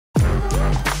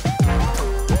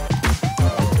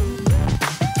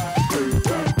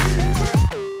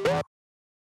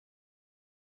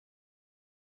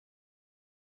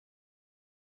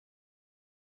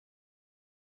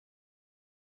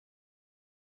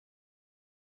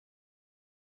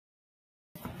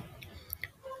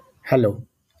Hello,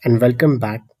 and welcome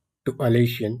back to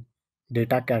Alation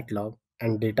Data Catalog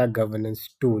and Data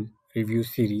Governance Tool Review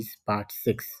Series Part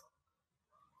 6.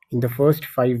 In the first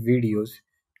 5 videos,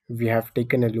 we have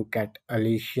taken a look at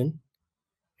Alation,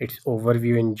 its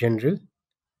overview in general,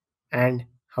 and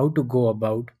how to go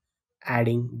about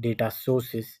adding data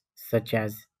sources such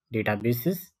as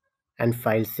databases and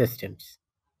file systems.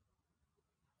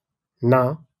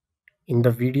 Now, in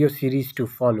the video series to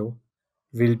follow,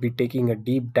 we'll be taking a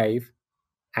deep dive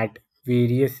at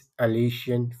various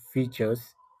Alation features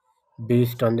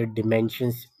based on the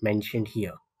dimensions mentioned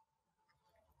here.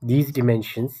 These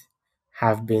dimensions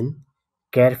have been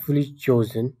carefully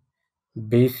chosen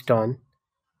based on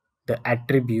the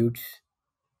attributes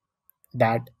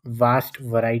that vast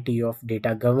variety of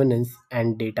data governance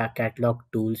and data catalog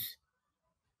tools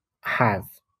have.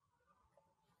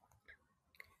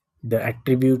 The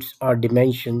attributes or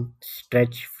dimension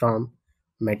stretch from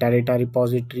metadata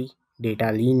repository,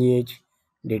 data lineage,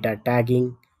 data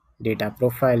tagging, data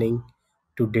profiling,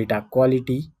 to data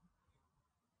quality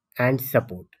and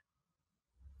support.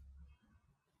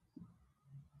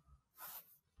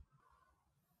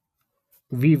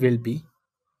 We will be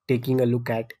taking a look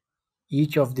at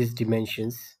each of these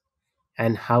dimensions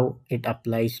and how it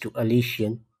applies to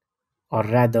Alation, or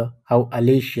rather how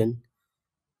Alation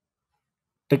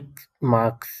tick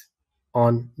marks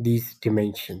on these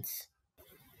dimensions.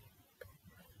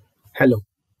 Hello,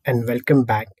 and welcome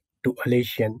back to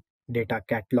Alation Data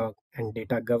Catalog and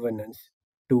Data Governance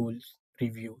Tools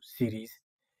Review Series.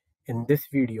 In this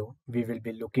video, we will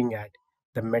be looking at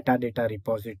the metadata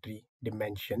repository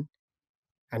dimension,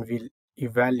 and we'll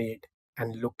evaluate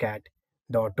and look at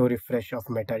the auto refresh of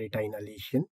metadata in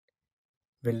Alation.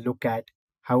 We'll look at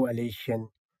how Alation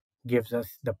gives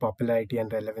us the popularity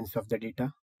and relevance of the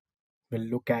data. We'll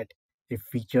look at if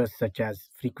features such as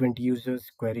frequent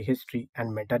users, query history,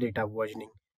 and metadata versioning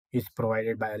is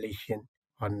provided by Alation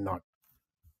or not.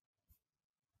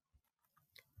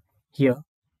 Here,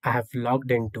 I have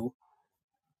logged into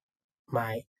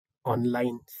my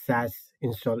online SaaS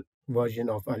install version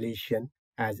of Alation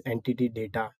as NTT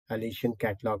Data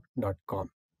Catalog.com.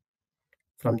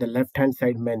 From the left-hand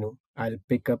side menu, I'll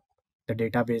pick up the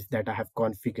database that I have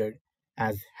configured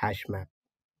as Hashmap.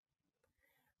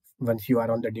 Once you are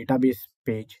on the database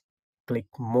page, click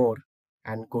More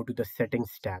and go to the Settings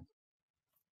tab.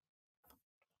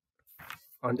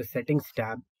 On the Settings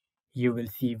tab, you will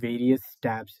see various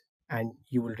tabs, and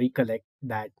you will recollect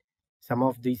that some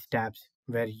of these tabs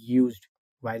were used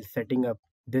while setting up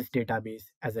this database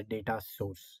as a data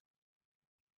source.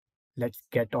 Let's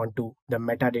get on to the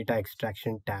Metadata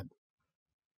Extraction tab.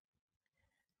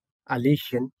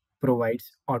 Alation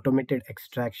provides automated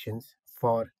extractions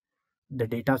for the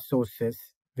data sources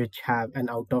which have an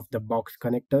out-of-the-box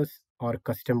connectors or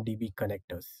custom DB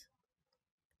connectors.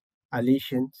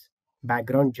 Alation's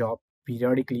background job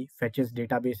periodically fetches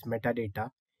database metadata,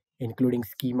 including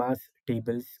schemas,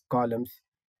 tables, columns,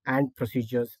 and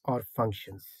procedures or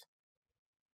functions.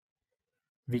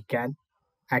 We can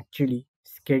actually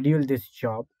schedule this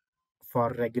job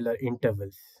for regular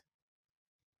intervals.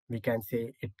 We can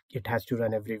say it has to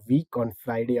run every week on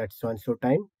Friday at so and so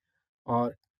time,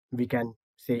 or we can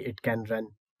say it can run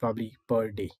probably per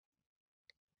day.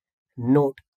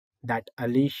 Note that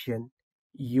Alation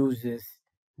uses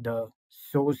the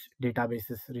source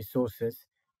databases resources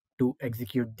to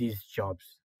execute these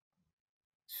jobs.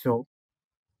 So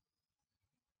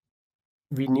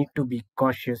we need to be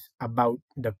cautious about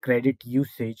the credit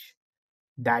usage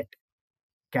that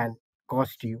can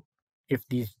cost you if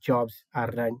these jobs are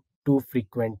run too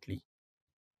frequently.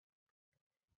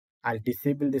 I'll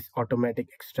disable this automatic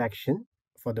extraction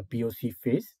for the POC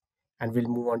phase, and we'll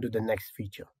move on to the next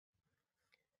feature.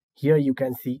 Here you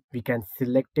can see we can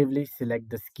selectively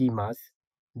select the schemas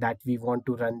that we want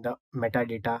to run the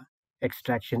metadata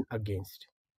extraction against.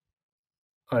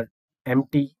 A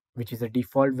empty, which is a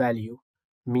default value,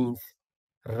 means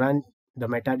run the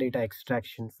metadata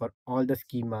extraction for all the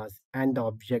schemas and the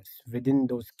objects within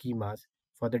those schemas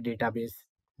for the database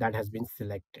that has been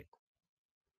selected.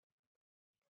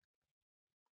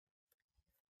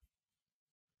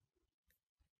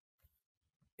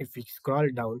 If we scroll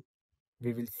down,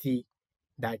 we will see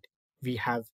that we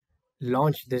have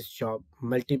launched this job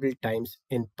multiple times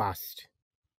in past.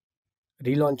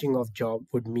 Relaunching of job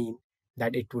would mean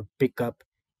that it would pick up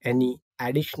any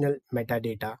additional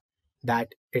metadata that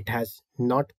it has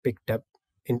not picked up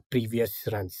in previous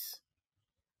runs.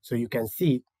 So you can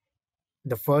see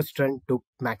the first run took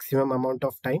maximum amount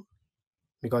of time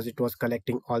because it was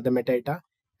collecting all the metadata,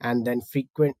 and then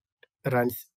frequent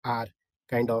runs are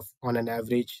kind of on an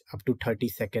average up to 30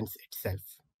 seconds itself.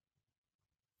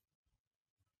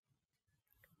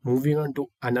 Moving on to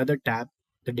another tab,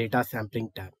 the data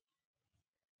sampling tab.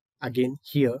 Again,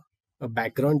 here, a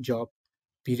background job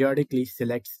periodically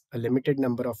selects a limited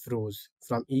number of rows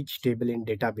from each table in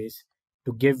database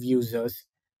to give users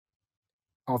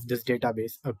of this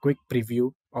database a quick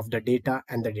preview of the data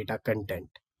and the data content.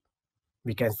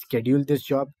 We can schedule this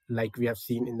job like we have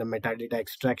seen in the metadata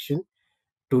extraction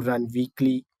to run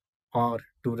weekly or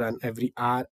to run every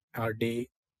hour or day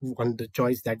on the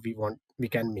choice that we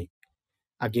can make.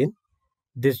 Again,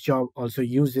 this job also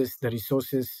uses the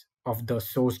resources of the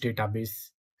source database,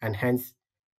 and hence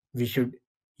we should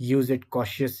use it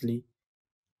cautiously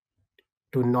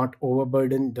to not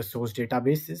overburden the source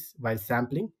databases while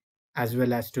sampling, as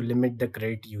well as to limit the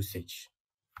credit usage.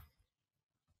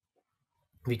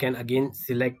 We can again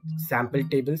select sample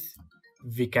tables.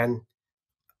 We can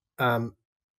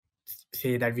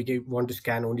say that we want to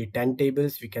scan only 10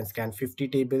 tables. We can scan 50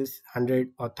 tables, 100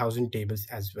 or 1000 tables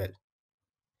as well.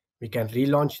 We can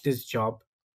relaunch this job,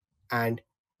 and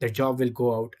the job will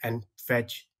go out and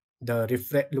fetch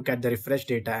look at the refresh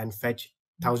data and fetch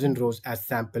 1000 rows as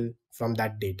sample from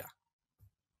that data.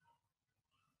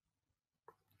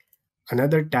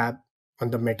 Another tab on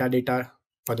the metadata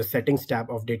or the settings tab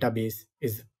of database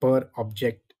is per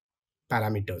object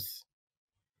parameters.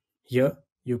 Here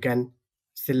you can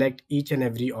select each and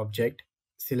every object,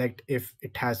 select if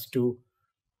it has to,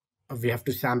 we have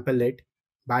to sample it.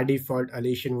 By default,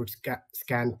 Alation would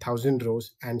scan 1000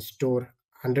 rows and store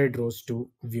 100 rows to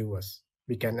viewers.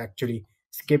 We can actually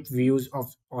skip views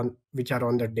which are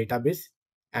on the database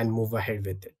and move ahead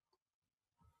with it.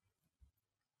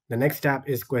 The next tab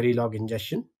is query log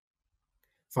ingestion.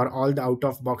 For all the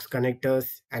out-of-box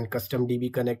connectors and custom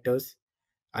DB connectors,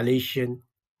 Alation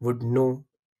would know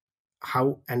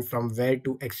how and from where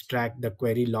to extract the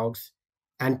query logs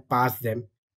and pass them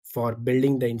for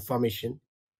building the information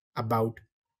about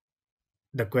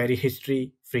the query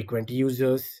history, frequent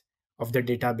users of the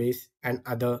database, and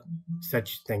other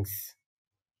such things.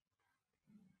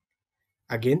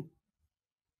 Again,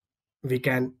 we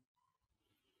can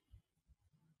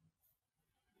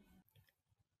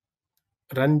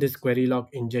run this query log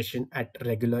ingestion at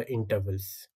regular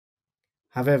intervals.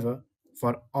 However,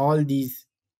 for all these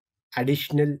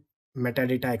additional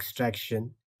metadata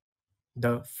extraction,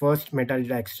 the first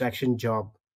metadata extraction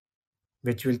job,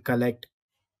 which will collect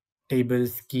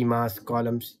tables, schemas,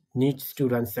 columns, needs to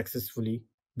run successfully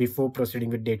before proceeding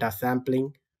with data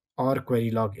sampling or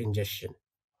query log ingestion.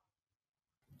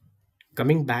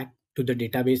 Coming back to the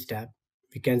database tab,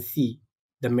 we can see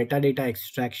the metadata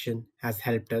extraction has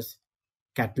helped us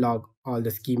catalog all the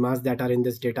schemas that are in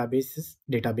this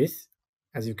database.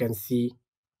 As you can see,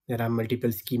 there are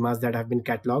multiple schemas that have been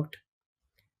cataloged.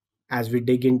 As we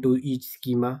dig into each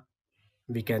schema,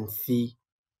 we can see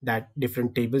that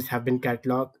different tables have been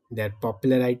cataloged, their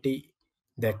popularity,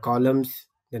 their columns,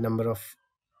 the number of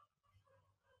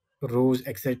rows,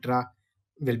 etc.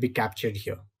 will be captured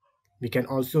here. We can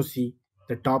also see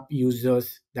the top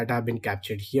users that have been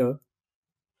captured here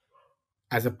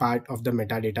as a part of the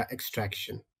metadata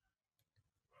extraction.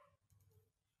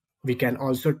 We can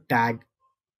also tag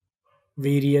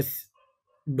various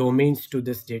domains to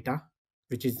this data,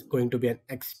 which is going to be an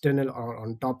external or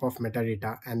on top of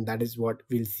metadata, and that is what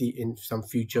we'll see in some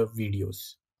future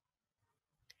videos.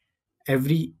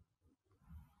 Every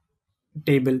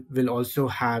table will also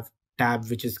have tab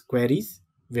which is queries,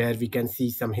 where we can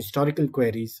see some historical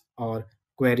queries or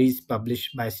queries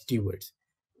published by stewards.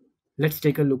 Let's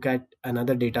take a look at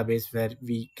another database where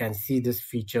we can see this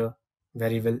feature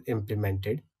very well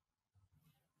implemented.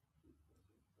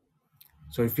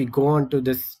 So if we go on to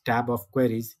this tab of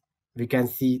queries, we can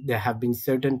see there have been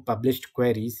certain published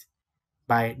queries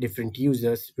by different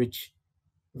users which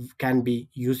can be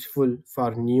useful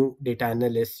for new data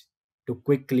analysts to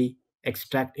quickly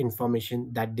extract information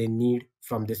that they need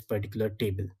from this particular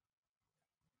table.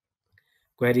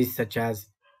 Queries such as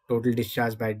total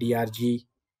discharge by DRG,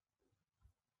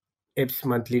 IPS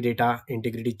monthly data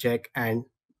integrity check, and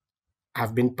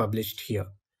have been published here.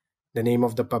 The name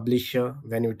of the publisher,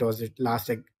 when it was last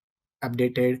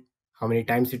updated, how many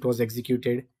times it was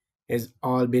executed, is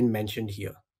all been mentioned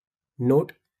here.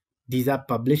 Note, these are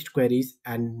published queries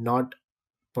and not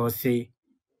per se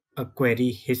a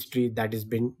query history that has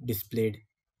been displayed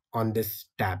on this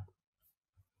tab.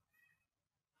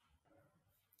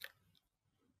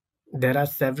 There are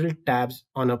several tabs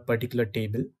on a particular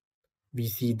table. We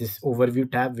see this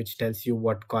overview tab, which tells you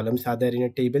what columns are there in a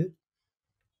table.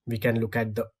 We can look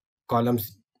at the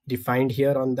columns defined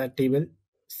here on that table,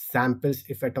 samples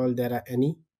if at all there are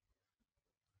any,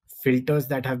 filters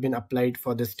that have been applied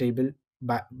for this table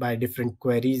by different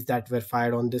queries that were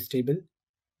fired on this table.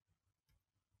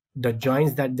 the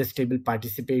joins that this table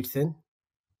participates in,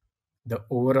 the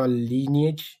overall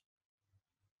lineage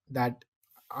that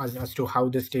as to how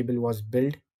this table was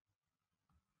built,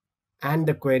 and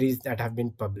the queries that have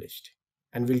been published.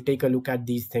 And we'll take a look at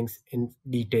these things in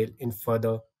detail in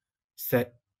further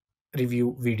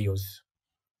review videos.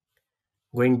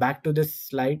 Going back to this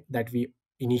slide that we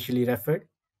initially referred.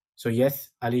 So yes,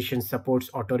 Alation supports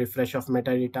auto refresh of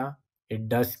metadata. It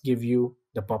does give you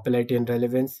the popularity and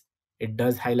relevance. It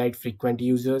does highlight frequent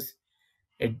users.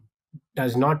 It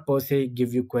does not per se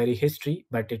give you query history,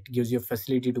 but it gives you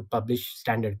facility to publish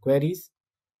standard queries.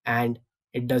 And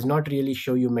it does not really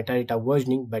show you metadata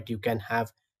versioning, but you can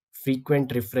have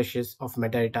frequent refreshes of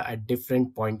metadata at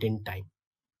different point in time.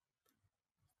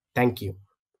 Thank you.